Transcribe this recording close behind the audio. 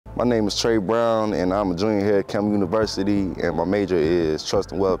My name is Trey Brown, and I'm a junior here at Campbell University, and my major is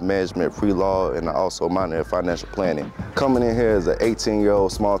Trust and Wealth Management, Pre-Law, and I also minor in Financial Planning. Coming in here as an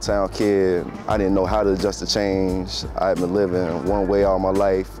 18-year-old small-town kid, I didn't know how to adjust to change. I had been living one way all my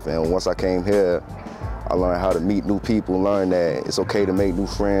life, and once I came here, I learned how to meet new people, learn that it's okay to make new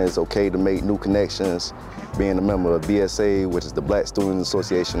friends, it's okay to make new connections. Being a member of BSA, which is the Black Student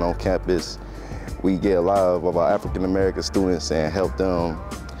Association on campus, we get a lot of our African-American students and help them,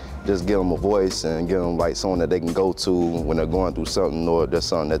 just give them a voice and give them like someone that they can go to when they're going through something or there's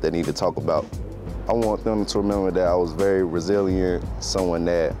something that they need to talk about. I want them to remember that I was very resilient, someone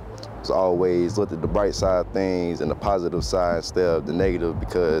that was always looked at the bright side of things and the positive side instead of the negative,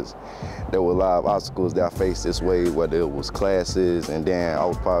 because there were a lot of obstacles that I faced this way, whether it was classes, and then I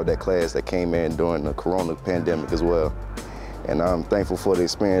was part of that class that came in during the corona pandemic as well. And I'm thankful for the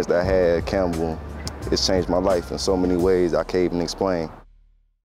experience that I had at Campbell. It's changed my life in so many ways I can't even explain.